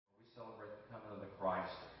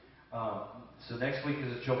So next week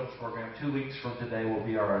is a children's program. 2 weeks from today will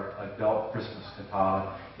be our adult Christmas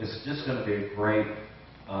cantata. It's just going to be a great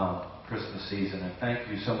Christmas season. And thank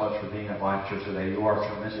you so much for being at Life Church today. You are a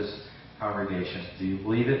tremendous congregation. Do you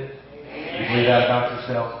believe it? Amen. Do you believe that about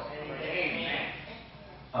yourself? Amen.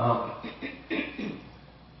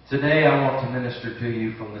 Today I want to minister to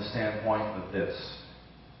you from the standpoint of this.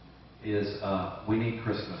 We need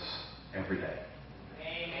Christmas every day.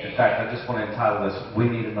 Amen. In fact, I just want to entitle this, We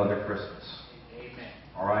Need Another Christmas. Amen.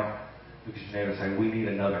 All right? Look at your neighbor and say, we need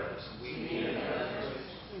another Christmas. We need another Christmas.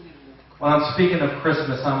 When I'm speaking of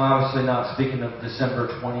Christmas, I'm obviously not speaking of December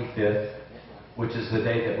 25th, which is the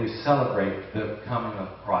day that we celebrate the coming of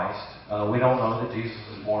Christ. We don't know that Jesus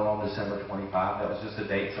was born on December 25. That was just a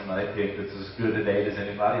date somebody picked. It's as good a date as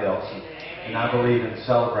anybody else. And I believe in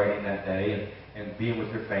celebrating that day and being with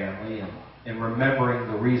your family and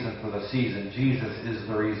remembering the reason for the season. Jesus is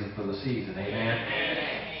the reason for the season.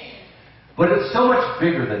 Amen? But it's so much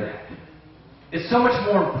bigger than that. It's so much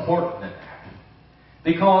more important than that.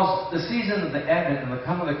 Because the season of the Advent and the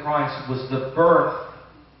coming of Christ was the birth,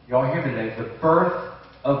 y'all hear me today, the birth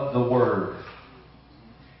of the Word.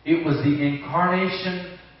 It was the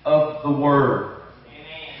incarnation of the Word.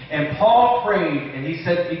 And Paul prayed, and he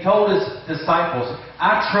told his disciples,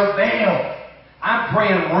 I travail. I'm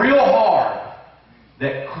praying real hard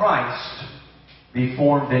that Christ be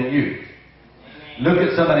formed in you. Look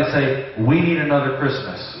at somebody and say, we need another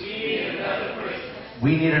Christmas. We need another Christmas.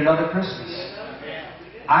 We need another Christmas.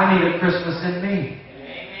 I need a Christmas in me.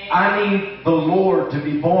 I need the Lord to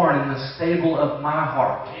be born in the stable of my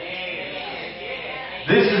heart.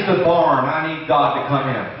 This is the barn I need God to come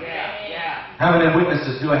in. How many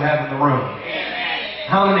witnesses do I have in the room?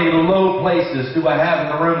 How many low places do I have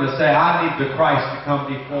in the room to say, I need the Christ to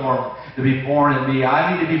come be formed, to be born in me.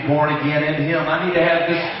 I need to be born again in Him. I need to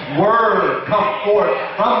have this Word come forth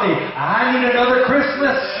from me. I need another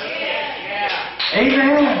Christmas.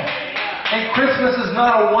 Amen. And Christmas is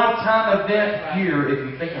not a one-time event here, if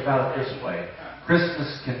you think about it this way.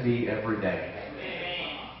 Christmas can be every day.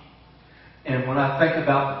 And when I think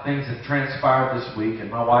about the things that transpired this week,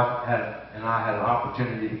 and my wife and I had an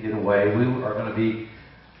opportunity to get away, we are going to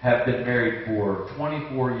have been married for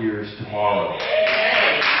 24 years tomorrow.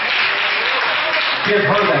 Give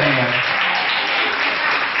her the hand.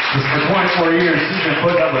 Because for 24 years, she's been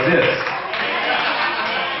putting up with this.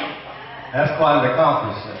 That's quite an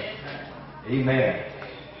accomplishment. Amen.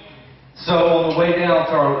 So on the way down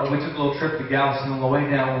we took a little trip to Galveston. On the way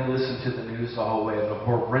down, we listened to the news the whole way of the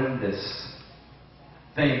horrendous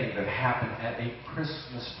thing that happened at a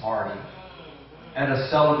Christmas party, at a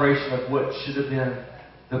celebration of what should have been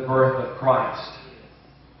the birth of Christ.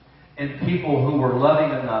 And people who were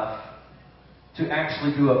loving enough to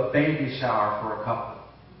actually do a baby shower for a couple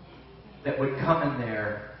that would come in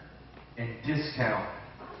there and discount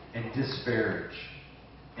and disparage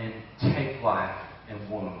and take life and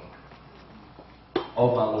wound.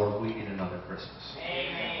 Oh my Lord, we need another Christmas.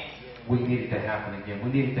 Amen. We need it to happen again. We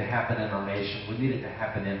need it to happen in our nation. We need it to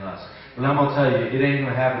happen in us. But I'm going to tell you, it ain't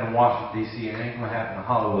going to happen in Washington, D.C. It ain't going to happen in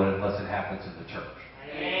Hollywood unless it happens in the church.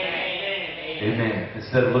 Amen. Amen.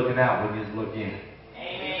 Instead of looking out, we need to look in.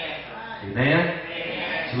 Amen.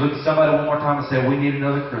 Amen? So look at somebody one more time and say, we need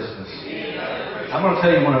another Christmas. I'm going to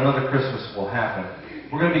tell you when another Christmas will happen.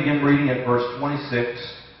 We're going to begin reading at verse 26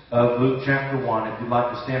 of Luke chapter 1. If you'd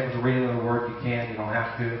like to stand for the reading of the Word, you can. You don't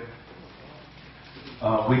have to.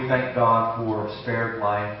 We thank God for spared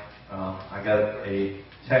life. I got a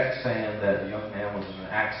text saying that a young man was in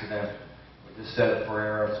an accident. We just said a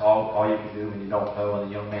prayer. It's all you can do when you don't know. And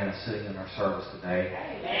the young man is sitting in our service today.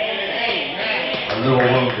 Amen. A little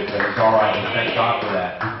wounded, but it's all right. We thank God for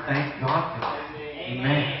that. We thank God for that.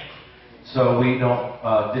 Amen. So we don't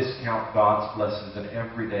discount God's blessings, and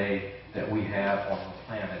every day that we have on the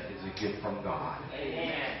planet is a gift from God.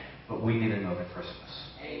 Amen. But we need another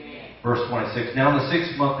Christmas. Amen. Verse 26. Now in the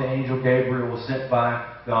 6th month, the angel Gabriel was sent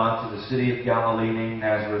by God to the city of Galilee named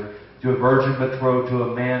Nazareth, to a virgin betrothed to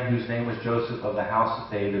a man whose name was Joseph of the house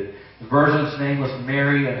of David. The virgin's name was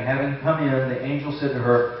Mary, and having come in, the angel said to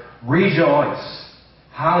her, Rejoice,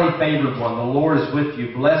 highly favored one, the Lord is with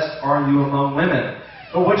you. Blessed are you among women.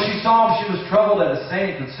 But when she saw him, she was troubled at his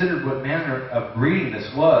saying, and considered what manner of greeting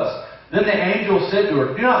this was. Then the angel said to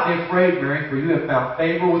her, Do not be afraid, Mary, for you have found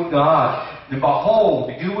favor with God. And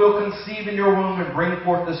behold, you will conceive in your womb and bring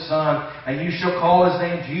forth a son, and you shall call his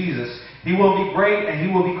name Jesus. He will be great, and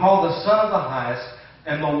he will be called the Son of the Highest.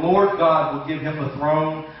 And the Lord God will give him the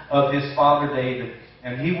throne of his father David.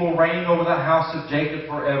 And he will reign over the house of Jacob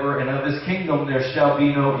forever, and of his kingdom there shall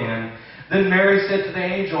be no end. Then Mary said to the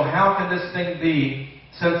angel, How can this thing be,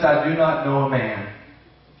 since I do not know a man?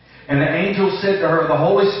 And the angel said to her, the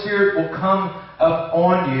Holy Spirit will come up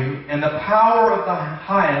on you, and the power of the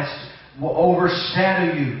highest will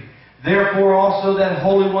overshadow you. Therefore also that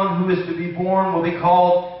Holy One who is to be born will be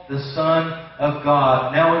called the Son of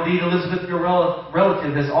God. Now indeed Elizabeth, your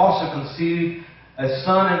relative, has also conceived a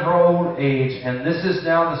son in her old age, and this is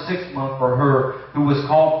now the 6th month for her who was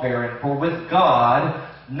called barren. For with God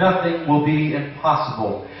nothing will be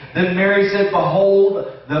impossible. Then Mary said, behold,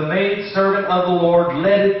 the maidservant of the Lord,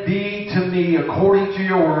 let it be to me according to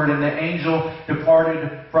your word. And the angel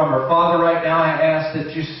departed from her. Father, right now I ask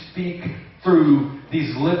that you speak through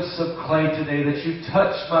these lips of clay today, that you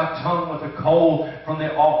touch my tongue with a coal from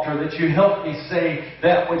the altar, that you help me say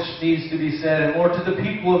that which needs to be said. And Lord, to the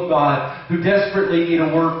people of God who desperately need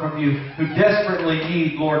a word from you, who desperately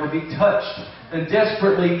need, Lord, to be touched, and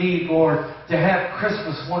desperately need, Lord, to have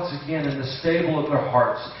Christmas once again in the stable of their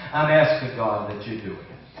hearts, I'm asking, God, that you do it.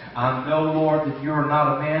 I know, Lord, that you are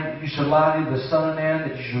not a man that you should lie, neither the Son of Man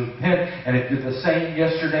that you should repent. And if you're the same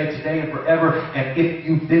yesterday, today, and forever, and if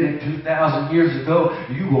you did it 2,000 years ago,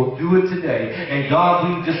 you will do it today. And God,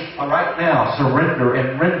 we just right now surrender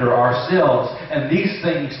and render ourselves and these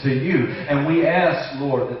things to you. And we ask,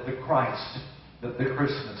 Lord, that the Christ, that the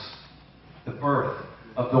Christmas, the birth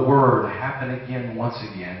of the Word happen again, once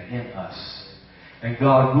again, in us. And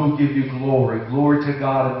God, we'll give you glory. Glory to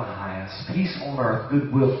God in the highest. Peace on earth,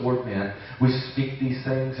 goodwill toward men. We speak these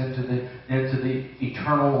things into the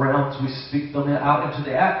eternal realms. We speak them out into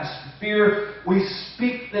the atmosphere. We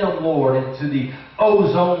speak them, Lord, into the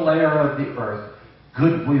ozone layer of the earth.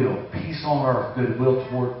 Goodwill, peace on earth, goodwill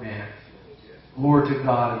toward men. Glory to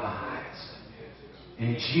God in the highest.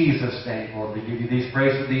 In Jesus' name, Lord, we give you these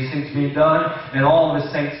praise for these things being done. And all of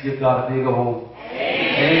the saints give God a big old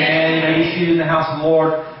Amen. You may be seated in the house of the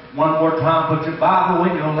Lord. One more time, put your Bible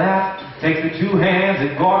in your lap. Take the 2 hands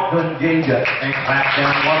that God couldn't gave you and clap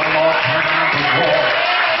them one more time to God.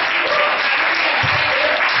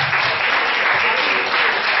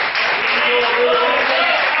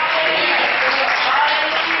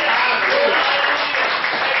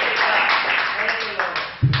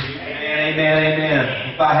 Amen,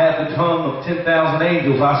 amen. If I had the tongue of 10,000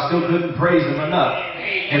 angels, I still couldn't praise them enough.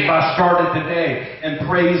 If I started today and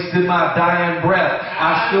praised to my dying breath,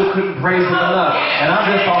 I still couldn't praise Him enough. And I'm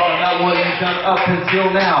just talking about what He's done up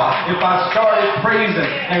until now. If I started praising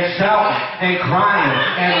and shouting and crying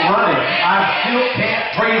and running, I still can't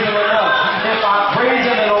praise Him enough. If I praise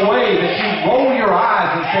Him in a way that you roll your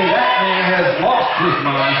eyes and say, that man has lost his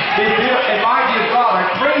mind. If I give God a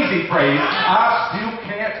crazy praise, I still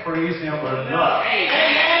can't praise Him enough.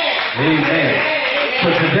 Amen. So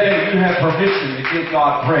today you have permission to give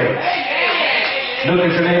God praise. Look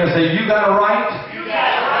at your neighbor and say, you got a right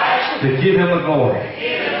to give Him the glory.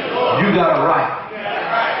 You got a right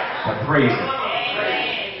to praise Him.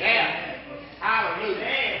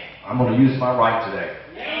 I'm going to use my right today.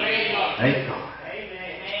 Thank God.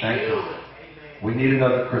 Thank God. We need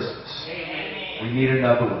another Christmas. We need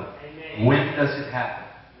another one. When does it happen?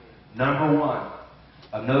 Number one,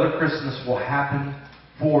 another Christmas will happen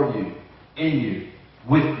for you, in you,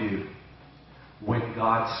 with you, when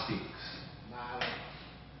God speaks.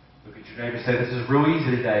 Look at your neighbor and say, this is real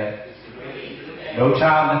easy today. No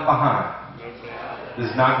child left behind. This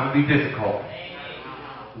is not going to be difficult.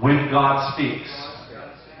 When God speaks.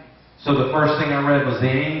 So the first thing I read was the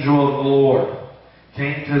angel of the Lord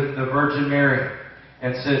came to the Virgin Mary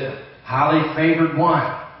and said, highly favored one,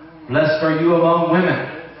 blessed are you among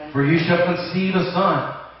women, for you shall conceive a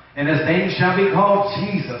son. And His name shall be called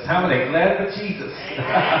Jesus. How many glad for Jesus?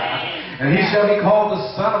 And He shall be called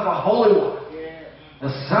the Son of the Holy One,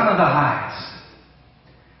 the Son of the Highest.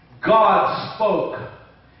 God spoke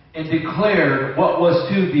and declared what was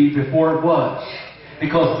to be before it was.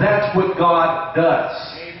 Because that's what God does.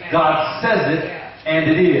 God says it,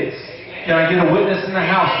 and it is. Can I get a witness in the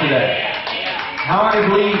house today? How many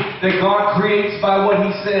believe that God creates by what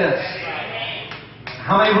He says?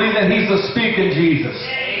 How many believe that He's the speaking Jesus?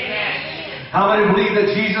 How many believe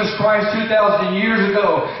that Jesus Christ 2,000 years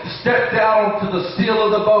ago stepped out onto the steel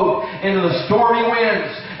of the boat, into the stormy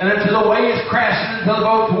winds, and into the waves crashing into the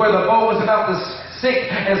boat to where the boat was about to sink,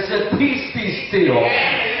 and said, peace, be still.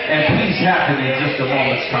 And peace happened in just a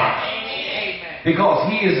moment's time.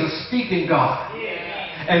 Because He is a speaking God.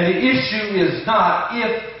 And the issue is not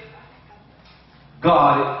if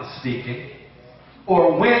God is speaking,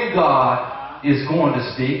 or when God is going to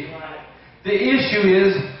speak. The issue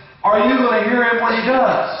is, are you going to hear Him when He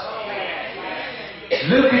does?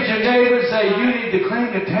 Look at your neighbor and say, you need to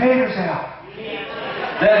clean the taters out.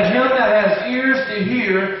 Let him that has ears to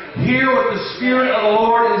hear what the Spirit of the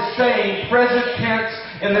Lord is saying, present tense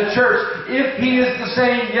in the church, if He is the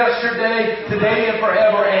same yesterday, today, and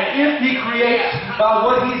forever, and if He creates by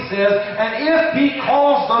what He says, and if He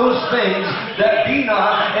calls those things that be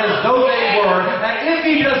not as though they were, and if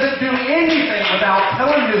He doesn't do anything without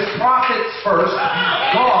telling His prophets first,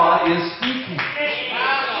 God is speaking.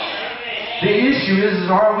 The issue is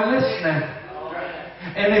are we listening?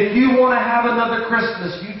 And if you want to have another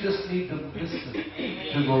Christmas, you just need to listen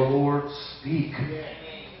to the Lord speak.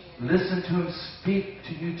 Listen to Him speak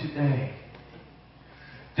to you today.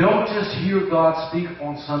 Don't just hear God speak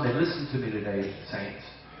on Sunday. Listen to me today, saints.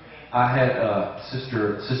 I had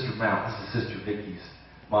Sister Mount. This is Sister Vicky's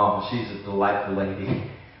mom. She's a delightful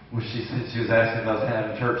lady. Well, she was asking us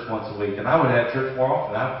having church once a week, and I would have church more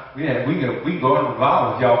often. We can go to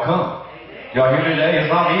revival if y'all come. Y'all hear me today?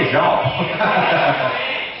 It's not me, it's y'all.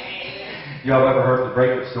 Y'all ever heard the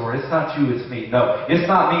breakup story? It's not you, it's me. No, it's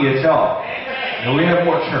not me, it's y'all. And we have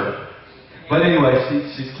more church. But anyway,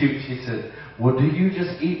 she's cute. She said, well, do you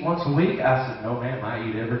just eat once a week? I said, no, ma'am, I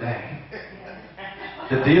eat every day.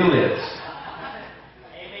 The deal is,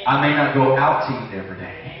 I may not go out to eat every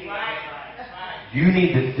day. You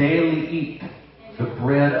need to daily eat the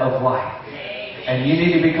bread of life. And you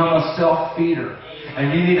need to become a self-feeder.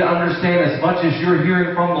 And you need to understand as much as you're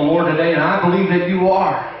hearing from the Lord today, and I believe that you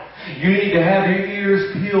are, you need to have your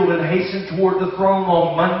ears peeled and hasten toward the throne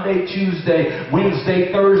on Monday, Tuesday,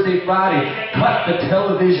 Wednesday, Thursday, Friday. Cut the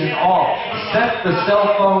television off. Set the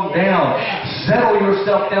cell phone down. Settle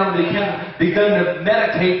yourself down and begin to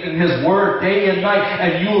meditate in His Word day and night,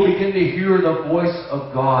 and you will begin to hear the voice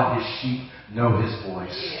of God. His sheep know His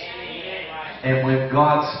voice. And when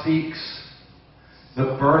God speaks,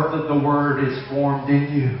 the birth of the Word is formed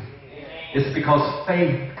in you. It's because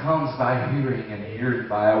faith comes by hearing, and hearing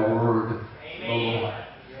by a word of the Lord.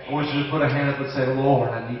 I want you to put a hand up and say,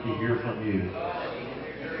 Lord, I need to hear from you.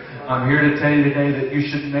 I'm here to tell you today that you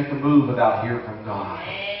shouldn't make a move without hearing from God.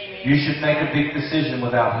 You should make a big decision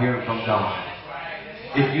without hearing from God.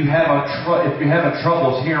 If you have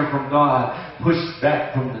troubles hearing from God, push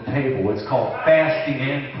back from the table. It's called fasting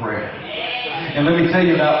and prayer. And let me tell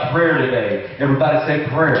you about prayer today. Everybody say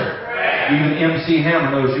prayer. Even MC Hammer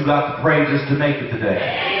knows you got to pray just to make it today.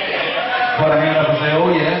 Put a hand up and say, oh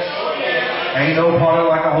yes. Ain't no party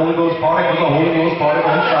like a Holy Ghost party, because a Holy Ghost party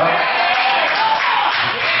won't stop.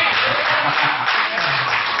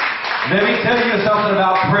 Let me tell you something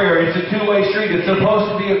about prayer. It's a two-way street. It's supposed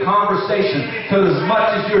to be a conversation. So as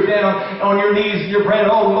much as you're down on your knees and you're praying,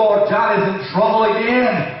 oh Lord, John is in trouble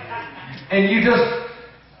again. And you just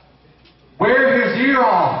wear his ear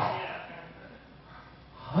off.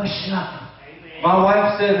 Hush up. My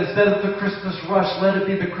wife said, instead of the Christmas rush, let it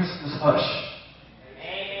be the Christmas hush.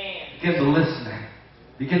 Begin to listen.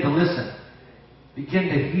 Begin to listen. Begin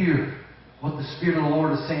to hear what the Spirit of the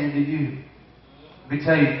Lord is saying to you. Let me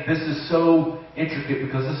tell you, this is so intricate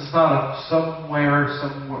because this is not a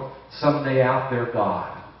someday out there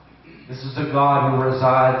God. This is a God who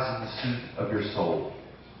resides in the seat of your soul.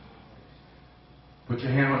 Put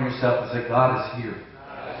your hand on yourself and say, God is here.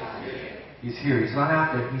 He's here. He's not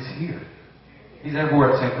out there. He's here. He's everywhere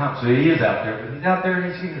at the same time. So He is out there, but He's out there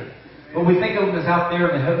and He's here. But we think of Him as out there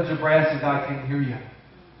and the heavens are brass and God can hear you.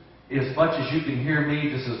 As much as you can hear me,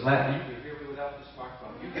 just as loud, you can hear me without the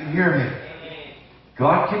smartphone. You can hear me.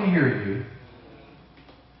 God can hear you.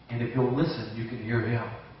 And if you'll listen, you can hear Him.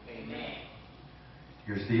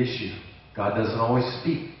 Here's the issue. God doesn't always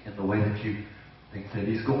speak in the way that you think that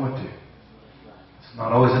He's going to. It's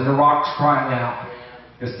not always in the rocks crying out.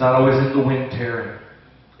 It's not always in the wind tearing.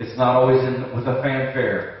 It's not always with a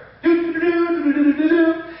fanfare.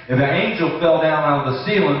 If an angel fell down out of the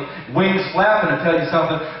ceiling, wings flapping, and tell you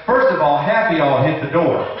something, first of all, half of y'all hit the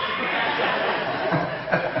door.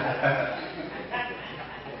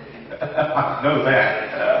 I know that.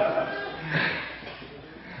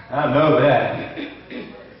 I know that.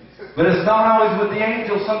 But it's not always with the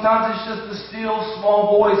angel. Sometimes it's just the still,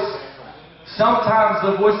 small voice. Sometimes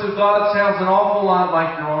the voice of God sounds an awful lot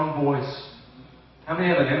like your own voice. How many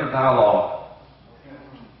have an inner dialogue?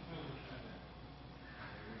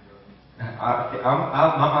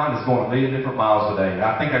 My mind is going a million different miles today.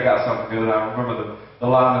 I think I got something good. I remember the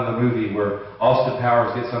line in the movie where Austin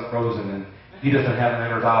Powers gets unfrozen and he doesn't have an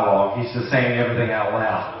inner dialogue. He's just saying everything out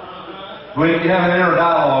loud. But if you have an inner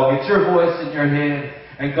dialogue, it's your voice in your head.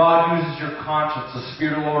 And God uses your conscience, the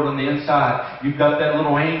Spirit of the Lord on the inside. You've got that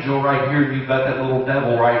little angel right here. You've got that little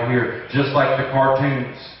devil right here, just like the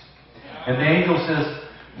cartoons. And the angel says,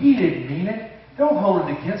 he didn't mean it. Don't hold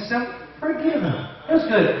it against him. Forgive him. That's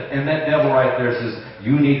good. And that devil right there says,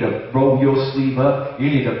 you need to roll your sleeve up.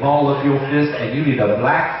 You need to ball up your fist. And you need to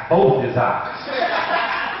black both his eyes.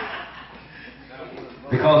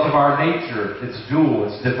 Because of our nature, it's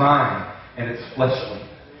dual, it's divine, and it's fleshly.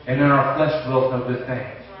 And in our flesh dwells no good thing.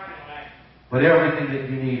 But everything that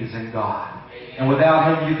you need is in God. And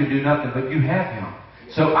without Him, you can do nothing, but you have Him.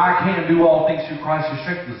 So I can do all things through Christ who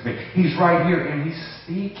strengthens me. He's right here, and He's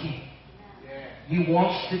speaking. He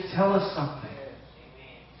wants to tell us something.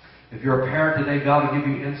 If you're a parent today, God will give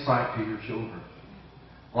you insight to your children.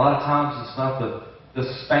 A lot of times it's not the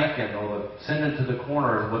spanking or the sending to the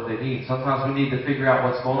corner is what they need. Sometimes we need to figure out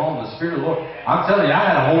what's going on. The Spirit of the Lord. I'm telling you, I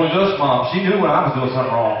had a Holy Ghost mom. She knew when I was doing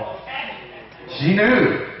something wrong. She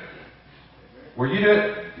knew. Were you doing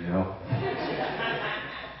it? You know.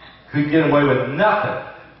 Couldn't get away with nothing.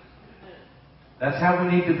 That's how we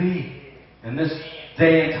need to be. In this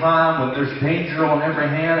day and time when there's danger on every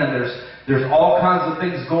hand and there's all kinds of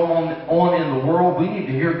things going on in the world, we need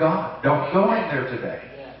to hear God. Don't go in there today.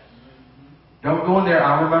 Don't go in there.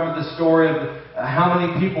 I remember the story of how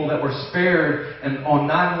many people that were spared on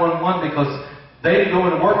 911 because they didn't go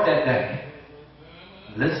into work that day.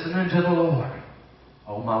 Listening to the Lord.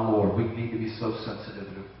 Oh my Lord, we need to be so sensitive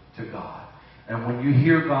to God. And when you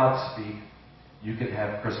hear God speak, you can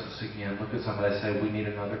have Christmas again. Look at somebody and say, we need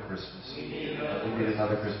another Christmas. We need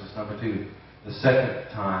another Christmas. Number 2, the second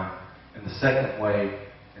time, and the second way,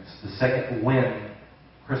 it's the second when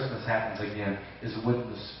Christmas happens again, is when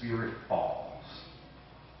the Spirit falls.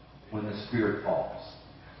 When the Spirit falls.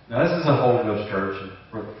 Now, this is a Holy Ghost church.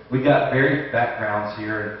 And we got varied backgrounds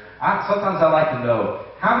here. And sometimes I like to know,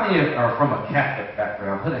 how many are from a Catholic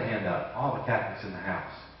background? Put a hand up. All the Catholics in the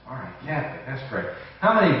house. All right, Catholic. That's great.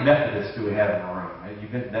 How many Methodists do we have in our room?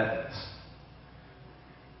 You've been Methodists.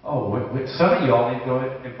 Oh, some of you all need to go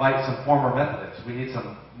invite some former Methodists. We need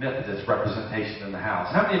some Methodist representation in the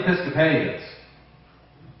house. How many Episcopalians?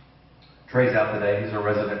 Trey's out today. He's a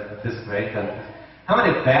resident Episcopalian. How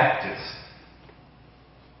many Baptists?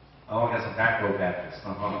 Oh, I got some back row Baptists.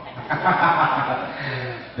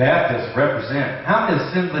 Baptists represent. How many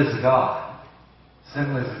Assemblies of God?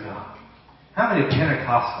 Assemblies of God. How many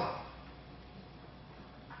Pentecostal?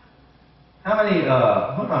 How many, who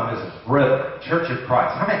am I missing? Brethren, Church of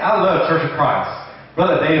Christ. How many? I love Church of Christ.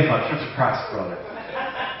 Brother Dave's my Church of Christ brother.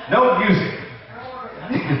 No music.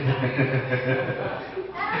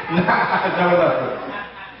 no.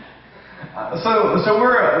 So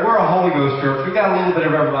we're a Holy Ghost church. We got a little bit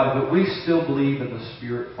of everybody, but we still believe in the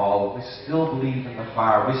Spirit fall. We still believe in the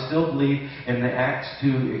fire. We still believe in the Acts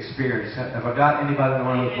 2 experience. Have I got anybody in the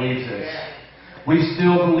room that believes this? We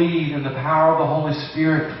still believe in the power of the Holy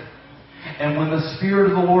Spirit. And when the Spirit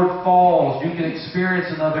of the Lord falls, you can experience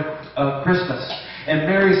another Christmas. And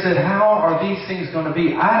Mary said, how are these things going to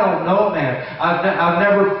be? I don't know, man. I've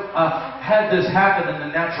never had this happen in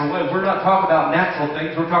the natural way. We're not talking about natural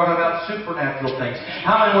things. We're talking about supernatural things.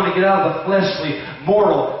 How many want to get out of the fleshly,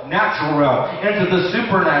 mortal, natural realm into the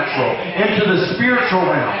supernatural, into the spiritual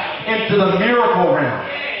realm, into the miracle realm,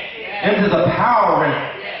 into the power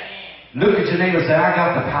realm? Look at your neighbor and say, I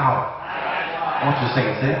got the power. I want you to sing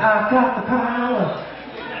it. Say, I've got the power.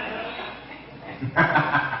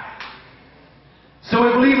 So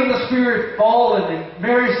we believe in the Spirit falling, and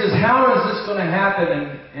Mary says, how is this going to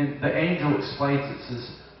happen? And the angel explains it,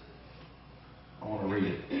 says, I want to read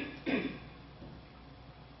it.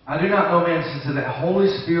 I do not know, man, since the Holy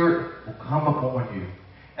Spirit will come upon you,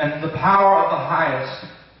 and the power of the highest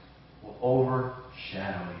will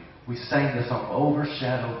overshadow you. We sang this song,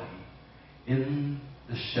 overshadow me in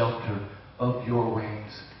the shelter of your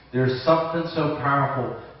wings. There's something so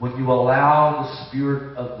powerful when you allow the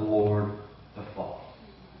Spirit of the Lord to fall.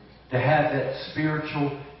 To have that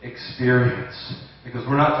spiritual experience. Because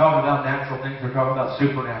we're not talking about natural things, we're talking about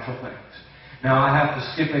supernatural things. Now I have to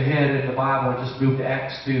skip ahead in the Bible and just move to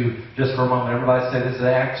Acts 2 just for a moment. Everybody say this is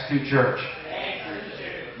the Acts 2 church.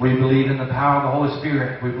 We believe in the power of the Holy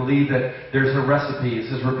Spirit. We believe that there's a recipe. It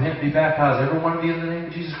says, repent and be baptized, every one of you in the name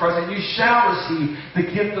of Jesus Christ, and you shall receive the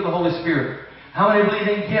gift of the Holy Spirit. How many believe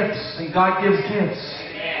in gifts? And God gives gifts.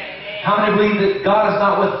 How many believe that God is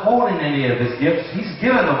not withholding any of His gifts? He's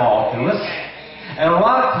given them all to us. And a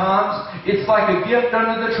lot of times, it's like a gift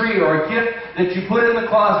under the tree or a gift that you put in the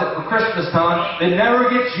closet for Christmas time that never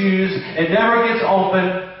gets used and never gets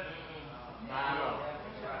opened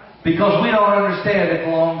because we don't understand it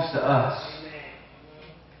belongs to us.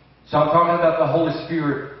 So I'm talking about the Holy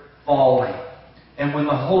Spirit falling. And when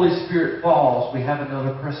the Holy Spirit falls, we have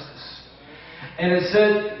another Christmas. And it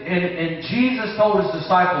said, and Jesus told His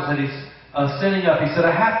disciples that He's sending up. He said,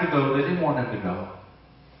 I have to go. They didn't want Him to go.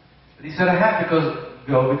 But He said, I have to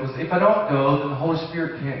go because if I don't go, then the Holy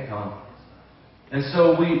Spirit can't come. And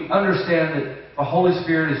so we understand that the Holy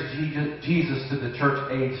Spirit is Jesus to the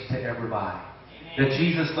church age, to everybody. that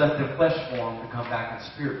Jesus left in flesh form to come back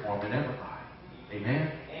in spirit form in everybody.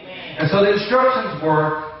 Amen? Amen. And so the instructions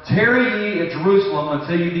were, tarry ye at Jerusalem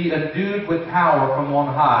until you be endued with power from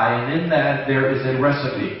on high, and in that there is a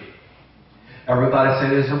recipe. Everybody say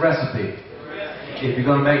there's a recipe. If you're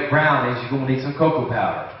going to make brownies, you're going to need some cocoa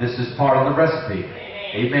powder. This is part of the recipe.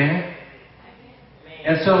 Amen?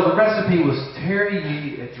 And so the recipe was, tarry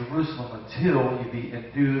ye at Jerusalem until you be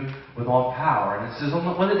endued with all power. And it says,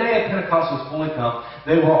 when the day of Pentecost was fully come,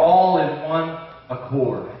 they were all in one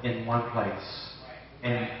accord, in one place.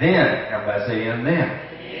 And then, everybody say, and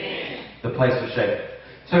then, the place was shaken.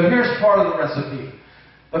 So here's part of the recipe.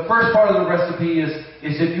 The first part of the recipe is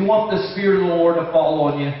if you want the Spirit of the Lord to fall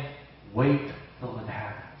on you, wait till it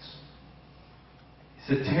happens.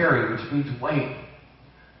 He said, tarry, which means wait.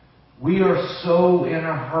 We are so in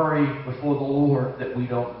a hurry before the Lord that we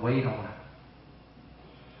don't wait on Him.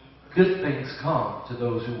 Good things come to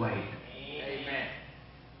those who wait. Amen.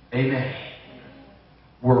 Amen.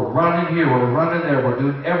 We're running here, we're running there, we're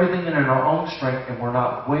doing everything in our own strength, and we're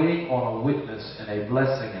not waiting on a witness and a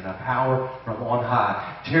blessing and a power from on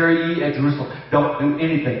high. Tarry ye at Jerusalem. Don't do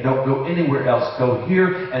anything. Don't go anywhere else. Go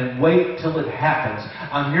here and wait till it happens.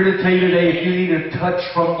 I'm here to tell you today, if you need a touch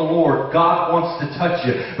from the Lord, God wants to touch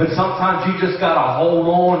you. But sometimes you just got to hold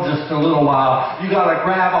on just a little while. You got to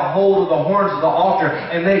grab a hold of the horns of the altar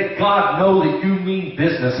and let God know that you mean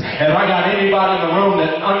business. And I got anybody in the room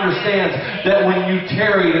that understands that when you tarry,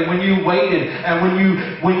 and when you waited, and when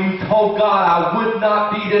you told God, I would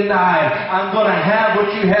not be denied, I'm going to have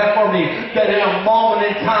what you have for me, that in a moment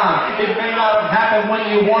in time, it may not have happened when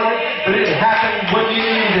you want it, but it happened when you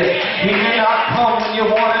needed it. He may not come when you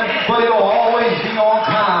want it, but it will always be on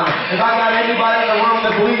time. If I got anybody in the room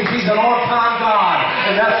that believes He's an on-time God,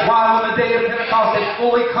 and that's why when the day of Pentecost had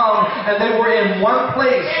fully come, and they were in one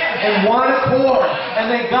place, in one accord,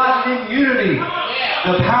 and they got in unity,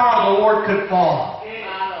 the power of the Lord could fall.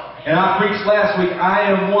 And I preached last week, I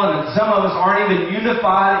am one. And some of us aren't even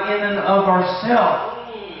unified in and of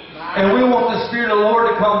ourselves. And we want the Spirit of the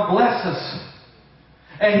Lord to come bless us.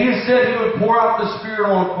 And He said He would pour out the Spirit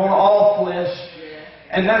on all flesh.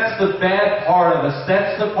 And that's the bad part of us.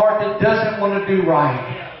 That's the part that doesn't want to do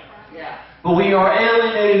right. But we are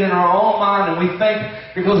alienated in our own mind, and we think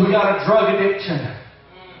because we got a drug addiction,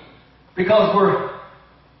 because we're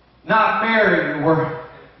not married, we're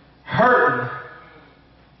hurting,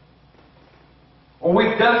 or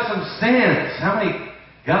we've done some sins. How many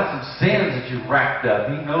got some sins that you've racked up?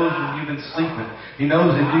 He knows when you've been sleeping. He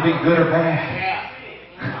knows if you've been good or bad.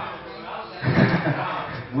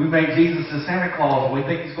 We make Jesus a Santa Claus and we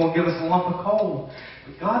think He's going to give us a lump of coal.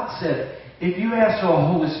 But God said, if you ask for the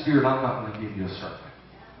Holy Spirit, I'm not going to give you a serpent.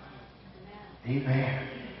 Amen.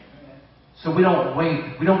 So we don't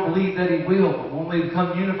wait. We don't believe that He will. But when we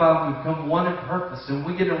become unified, we become one in purpose. And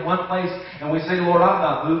we get in one place and we say, Lord, I'm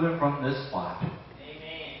not moving from this spot.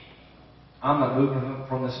 I'm not moving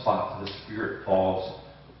from this spot till the Spirit falls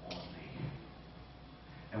on me.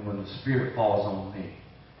 And when the Spirit falls on me,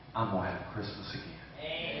 I'm going to have Christmas again.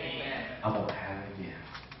 Amen. I'm going to have it again.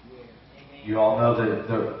 Amen. You all know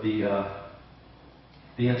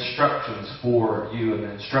the instructions for you and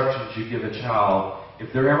the instructions you give a child.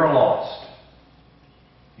 If they're ever lost,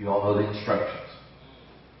 you all know the instructions.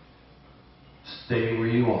 Stay where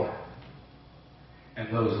you are.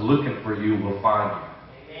 And those looking for you will find you.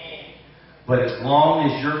 But as long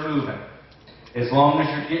as you're moving, as long as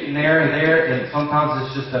you're getting there, and sometimes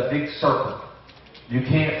it's just a big circle, you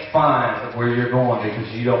can't find where you're going because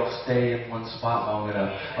you don't stay in one spot long enough.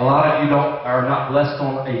 A lot of you are not blessed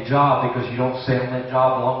on a job because you don't stay on that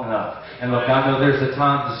job long enough. And look, I know there's a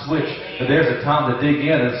time to switch, but there's a time to dig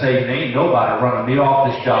in and say, ain't nobody running me off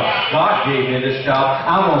this job. God gave me this job.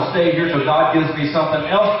 I'm going to stay here till God gives me something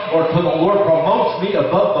else, or till the Lord promotes me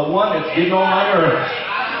above the one that's getting on my nerves.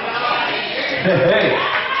 Hey,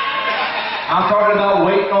 I'm talking about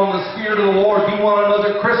waiting on the Spirit of the Lord. If you want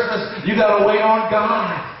another Christmas, you got to wait on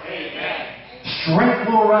God. Amen. Strength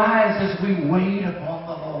will rise as we wait upon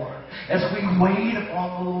the Lord. As we wait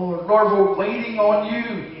upon the Lord. Lord, we're waiting on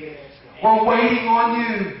you. We're waiting on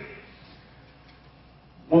you.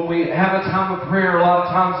 When we have a time of prayer, a lot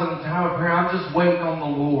of times in the time of prayer, I'm just waiting on the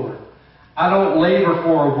Lord. I don't labor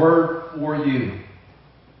for a word for you.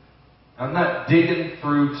 I'm not digging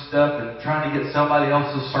through stuff and trying to get somebody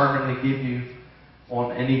else's sermon to give you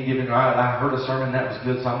on any given night. I heard a sermon that was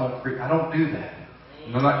good, so I'm going to preach. I don't do that.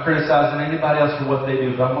 And I'm not criticizing anybody else for what they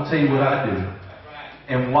do, but I'm going to tell you what I do.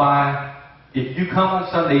 And why, if you come on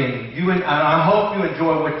Sunday and I hope you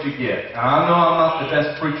enjoy what you get. Now, I know I'm not the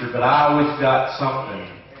best preacher, but I always got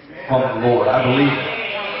something from the Lord. I believe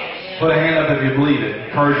it. Put a hand up if you believe it.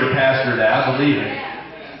 Encourage your pastor that I believe it.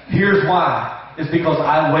 Here's why. It's because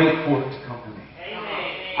I wait for it to come to me.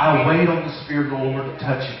 I wait on the Spirit of the Lord to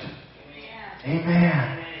touch it.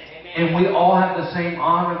 Amen. And we all have the same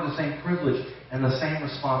honor, the same privilege, and the same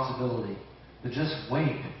responsibility to just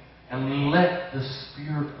wait and let the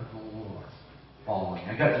Spirit of the Lord fall in.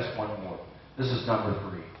 I got just one more. This is number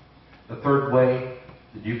 3. The third way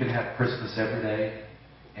that you can have Christmas every day,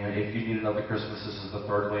 and if you need another Christmas, this is the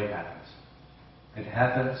third way it happens. It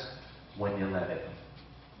happens when you let it.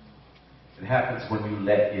 It happens when you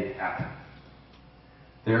let it happen.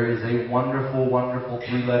 There is a wonderful, wonderful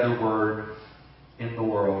 3-letter word in the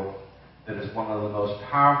world that is one of the most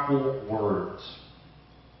powerful words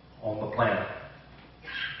on the planet.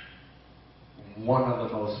 One of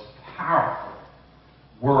the most powerful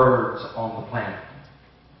words on the planet.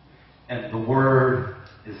 And the word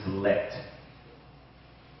is let.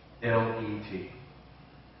 L-E-T.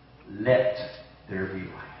 Let there be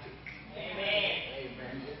light. Amen.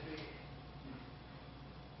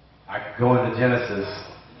 I could go into Genesis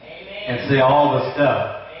and say all the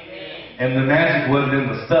stuff. And the magic wasn't in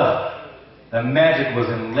the stuff. The magic was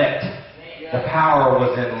in let. The power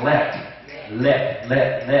was in let. Let.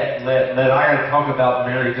 I got to talk about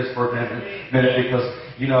Mary just for a minute because,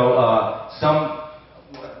 you know,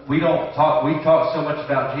 we talk so much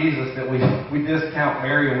about Jesus that we discount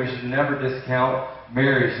Mary, and we should never discount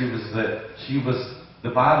Mary. She was,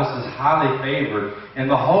 the Bible says, highly favored, and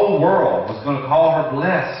the whole world was going to call her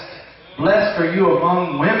blessed. Blessed are you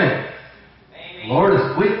among women. The Lord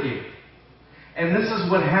is with you. And this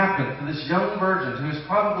is what happened to this young virgin who was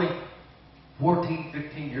probably 14,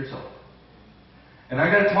 15 years old. And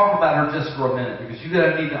I got to talk about her just for a minute because you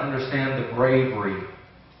got to need to understand the bravery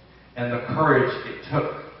and the courage it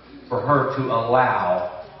took for her to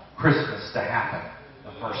allow Christmas to happen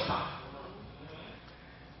the first time.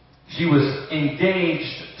 She was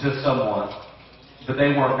engaged to someone, but they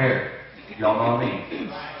weren't married. Y'all know what I mean?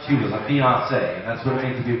 She was a fiancée, and that's what it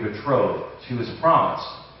means to be betrothed. She was promised.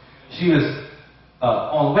 She was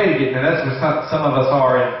on the way to get married. That's what some of us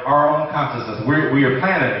are in our own consciousness. We are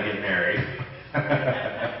planning to get married.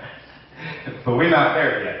 But we're not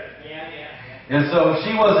there yet. And so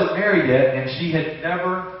she wasn't married yet, and she had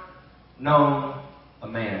never known a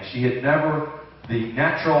man. She had never, the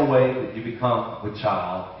natural way that you become with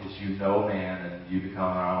child is you know a man, and you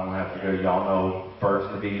become, I don't have to go, y'all know birds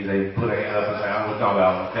and the bees, they put a hand up and say, I'm going to talk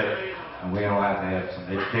about it. And we don't have to have some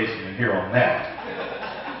education in here on that.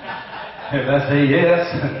 If I say yes,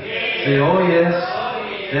 say oh yes,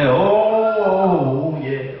 say oh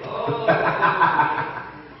yeah.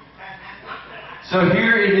 So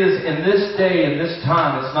here it is in this day, in this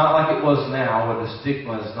time, it's not like it was now where the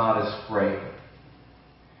stigma is not as great.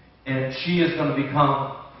 And she is going to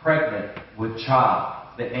become pregnant with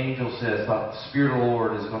child. The angel says, the Spirit of the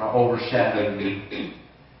Lord is going to overshadow you.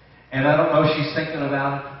 And I don't know if she's thinking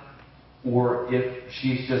about it or if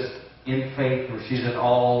she's just in faith or she's in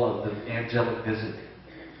awe of the angelic visit.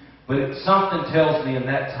 But something tells me in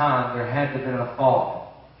that time there had to have been a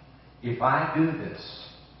thought. If I do this,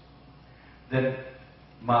 then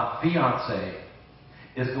my fiancé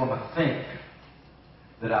is going to think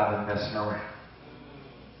that I've been messing around,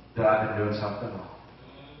 that I've been doing something wrong.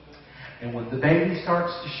 And when the baby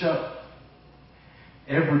starts to show,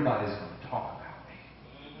 everybody's going to talk about me.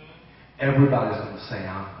 Everybody's going to say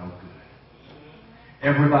I'm no good.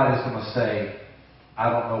 Everybody's going to say, I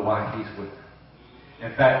don't know why he's with her.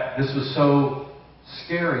 In fact, this was so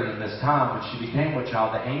scary in this time when she became a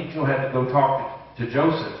child. The angel had to go talk to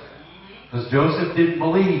Joseph. Because Joseph didn't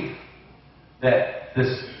believe that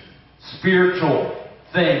this spiritual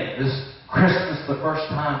thing, this Christmas the first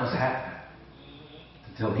time was happening.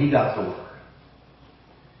 Until he got the word.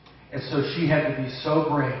 And so she had to be so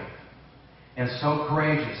brave and so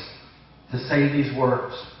courageous to say these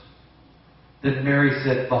words. That Mary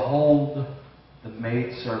said, behold, the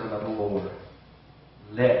maidservant of the Lord.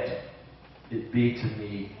 Let it be to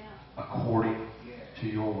me according to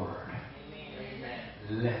your word.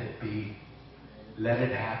 Let it be. Let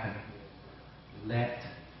it happen. Let.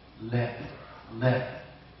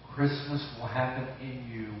 Christmas will happen in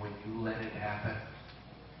you when you let it happen.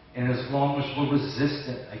 And as long as we're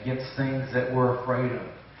resistant against things that we're afraid of,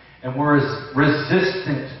 and we're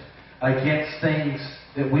resistant against things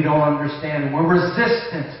that we don't understand, and we're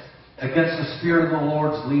resistant against the Spirit of the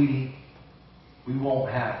Lord's leading, we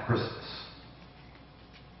won't have Christmas.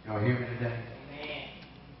 Y'all hear me today? Amen.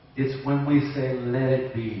 It's when we say, let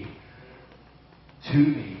it be to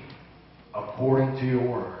me according to your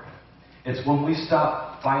word. It's when we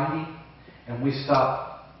stop fighting and we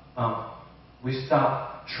stop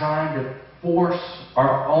trying to force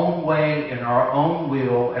our own way and our own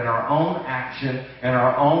will and our own action and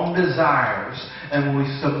our own desires, and we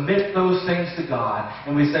submit those things to God,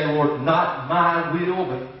 and we say, Lord, not my will,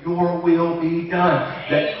 but your will be done,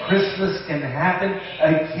 that Christmas can happen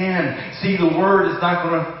again. See, the Word is not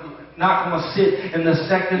going to sit in the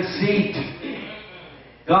second seat.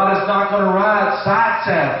 God is not going to ride side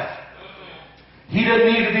saddle. He doesn't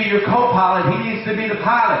need to be your co-pilot. He needs to be the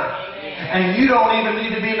pilot. And you don't even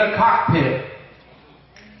need to be in the cockpit.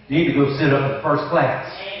 You need to go sit up in first class.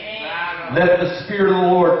 Let the Spirit of the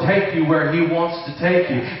Lord take you where He wants to take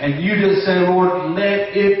you. And you just say, Lord,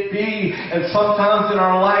 let it be. And sometimes in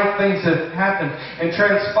our life things have happened and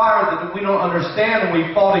transpired that we don't understand, and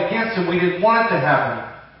we fought against it. We didn't want it to happen.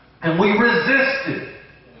 And we resisted.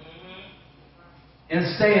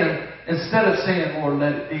 Instead of saying, Lord,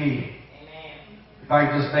 let it be. If I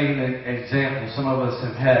could just make an example, some of us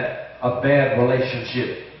have had a bad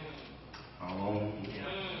relationship.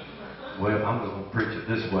 Well, I'm just going to preach it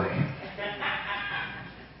this way.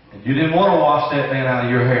 And you didn't want to wash that man out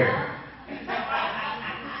of your hair.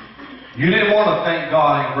 You didn't want to thank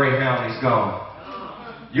God and Greyhound he's gone.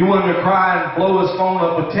 You wanted to cry and blow his phone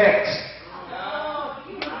up with text.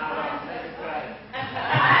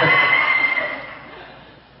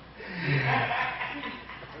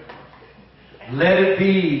 Let it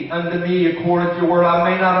be unto me according to your word. I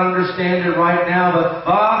may not understand it right now, but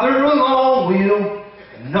Father alone will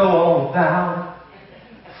know all about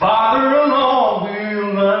it. Father alone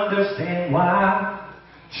will understand why.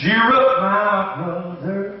 Cheer up, my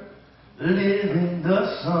brother, live in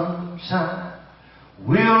the sunshine.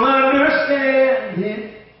 We'll understand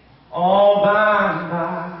it all by and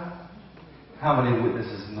by. How many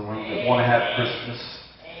witnesses in the room that want to have Christmas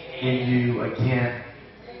in you again?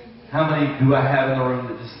 How many do I have in the room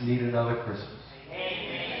that just need another Christmas?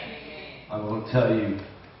 I'm going to tell you,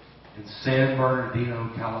 in San Bernardino,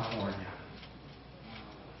 California,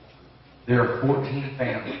 there are 14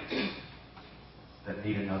 families that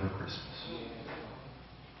need another Christmas.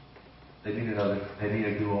 They need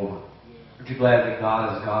a do-over. Aren't you glad that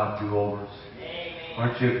God is God of do-overs?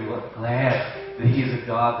 Aren't you glad that He's a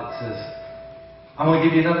God that says, I'm going to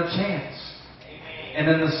give you another chance? And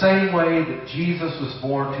in the same way that Jesus was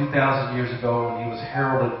born 2,000 years ago and He was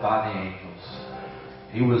heralded by the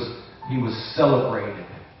angels, He was celebrated,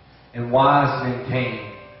 and wise men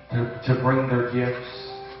came to bring their gifts.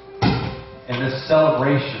 And this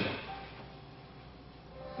celebration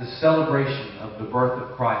of the birth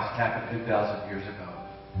of Christ happened 2,000 years ago.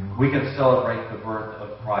 We can celebrate the birth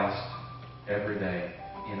of Christ every day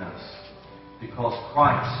in us, because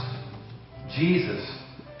Christ, Jesus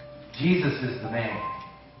is the man.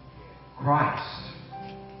 Christ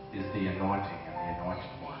is the anointing and the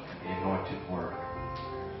anointed one and the anointed word.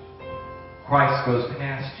 Christ goes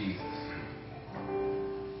past Jesus.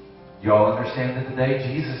 You all understand that today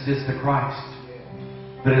Jesus is the Christ.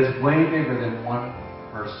 But it's way bigger than one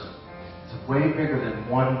person. It's way bigger than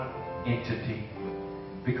one entity.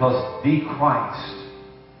 Because the Christ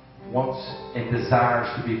wants and desires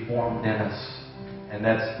to be formed in us. And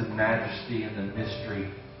that's the majesty and the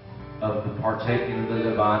mystery of the partaking of the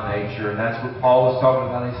divine nature. And that's what Paul was talking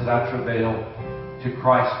about. He said, I travail to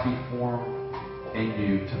Christ be formed in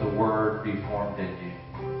you, to the Word be formed in you.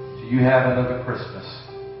 So you have another Christmas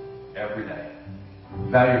every day.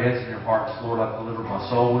 Bow your heads and your hearts. Lord, I've delivered my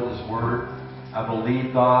soul with His Word. I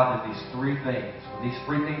believe, God, that these three things, when these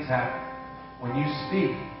three things happen, when you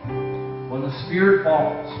speak, when the Spirit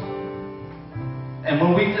falls, and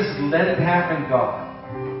when we just let it happen, God,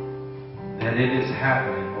 that it is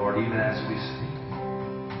happening, Lord, even as we speak.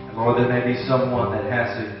 And Lord, there may be someone that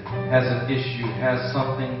has an issue, has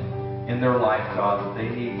something in their life, God, that they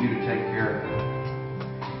need you to take care of.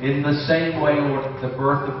 In the same way, Lord, the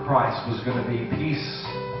birth of Christ was going to be peace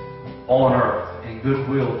on earth and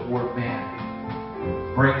goodwill toward man.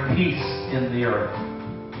 Bring peace in the earth.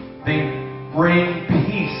 Bring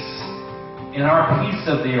peace in our piece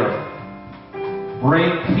of the earth. Bring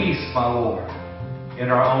peace, my Lord, in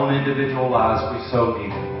our own individual lives. We so need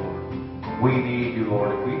it, Lord. We need you,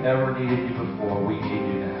 Lord. If we ever needed you before, we need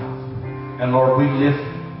you now. And Lord, we lift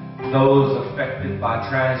those affected by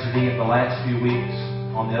tragedy in the last few weeks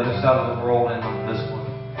on the other side of the world and on this one.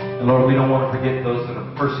 And Lord, we don't want to forget those that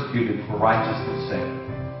are persecuted for righteousness' sake.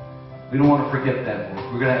 We don't want to forget that,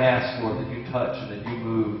 Lord. We're going to ask, Lord, that you touch and that you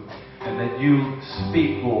move and that you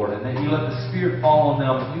speak, Lord, and that you let the Spirit fall on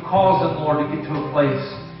them. And you cause them, Lord, to get to a place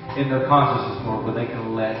in their consciousness, Lord, where they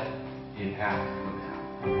can let it happen for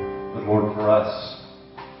them. But Lord, for us,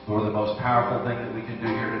 Lord, the most powerful thing that we can do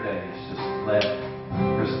here today is just let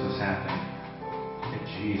Christmas happen. In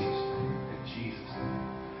Jesus' name. In Jesus'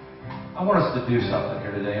 name. I want us to do something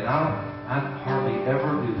here today, and I hardly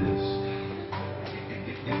ever do this.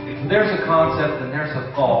 There's a concept and there's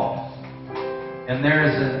a thought, and there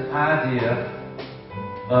is an idea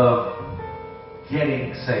of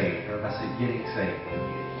getting saved. Or if I say getting saved.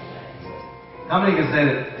 How many can say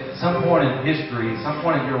that at some point in history, at some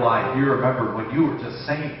point in your life, you remember when you were just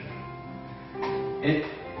saved?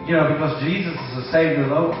 Because Jesus is the Savior,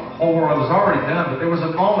 the whole world was already done, but there was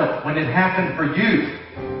a moment when it happened for you.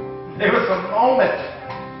 There was a moment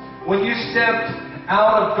when you stepped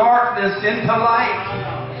out of darkness into light.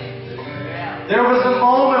 There was a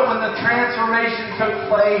moment when the transformation took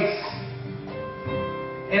place.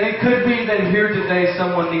 And it could be that here today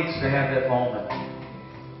someone needs to have that moment.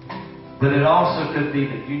 But it also could be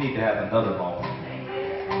that you need to have another moment.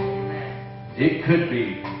 It could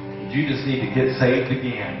be that you just need to get saved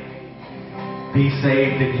again. Be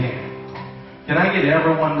saved again. Can I get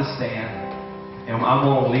everyone to stand? And I'm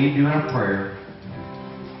going to lead you in a prayer.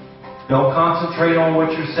 Don't concentrate on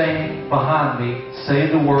what you're saying behind me. Say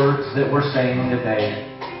the words that we're saying today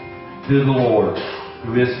to the Lord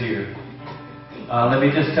who is here. Let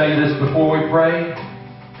me just tell you this before we pray.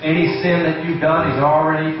 Any sin that you've done, He's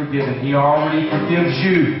already forgiven. He already forgives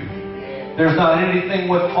you. There's not anything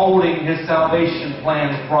withholding His salvation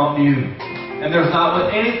plan from you. And there's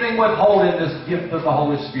not anything withholding this gift of the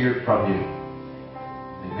Holy Spirit from you.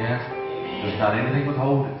 Amen? There's not anything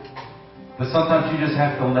withholding. But sometimes you just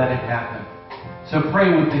have to let it happen. So pray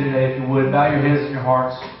with me today, if you would. Bow your heads and your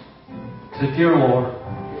hearts. Say, Dear Lord,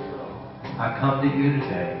 I come to you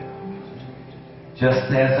today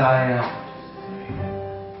just as I am,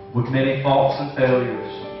 with many faults and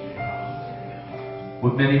failures,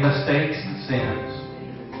 with many mistakes and sins,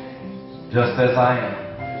 just as I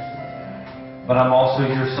am. But I'm also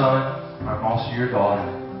your son, I'm also your daughter.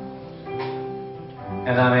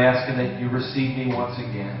 And I'm asking that you receive me once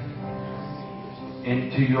again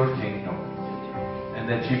into your kingdom, and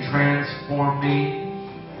that you transform me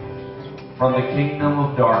from the kingdom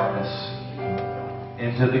of darkness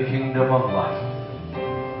into the kingdom of light.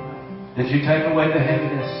 That you take away the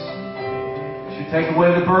heaviness. That you take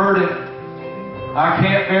away the burden. I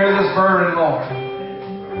can't bear this burden, Lord.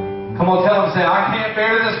 Come on, tell them, say, I can't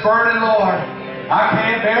bear this burden, Lord. I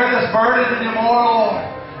can't bear this burden anymore, Lord.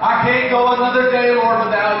 I can't go another day,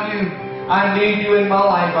 Lord, without you. I need you in my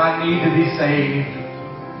life. I need to be saved.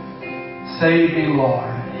 Save me, Lord.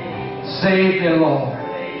 Save me, Lord.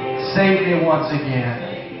 Save me once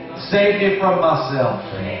again. Save me from myself.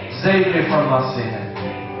 Save me from my sin.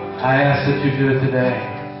 I ask that you do it today.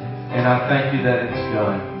 And I thank you that it's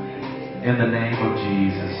done. In the name of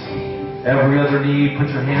Jesus. Every other need,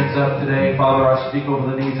 put your hands up today. Father, I speak over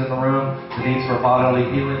the needs in the room. The needs for bodily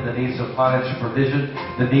healing. The needs of financial provision.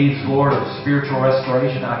 The needs, Lord, of spiritual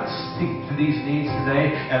restoration. I speak to these needs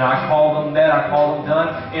today. And I call them met. I call them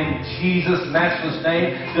done. In Jesus' matchless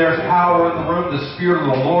name. There's power in the room. The Spirit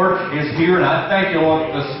of the Lord is here. And I thank you, Lord,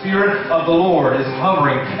 the Spirit of the Lord is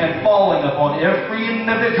hovering and falling upon every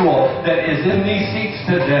individual that is in these seats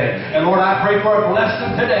today. And Lord, I pray for a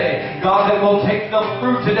blessing today. God, that will take them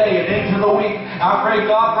through today and into the week. I pray,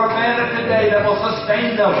 God, for manna today that will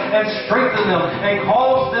sustain them and strengthen them and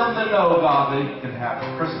cause them to know, God, that you can have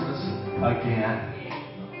Christmas again.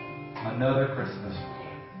 Another Christmas.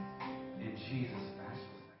 In Jesus' name.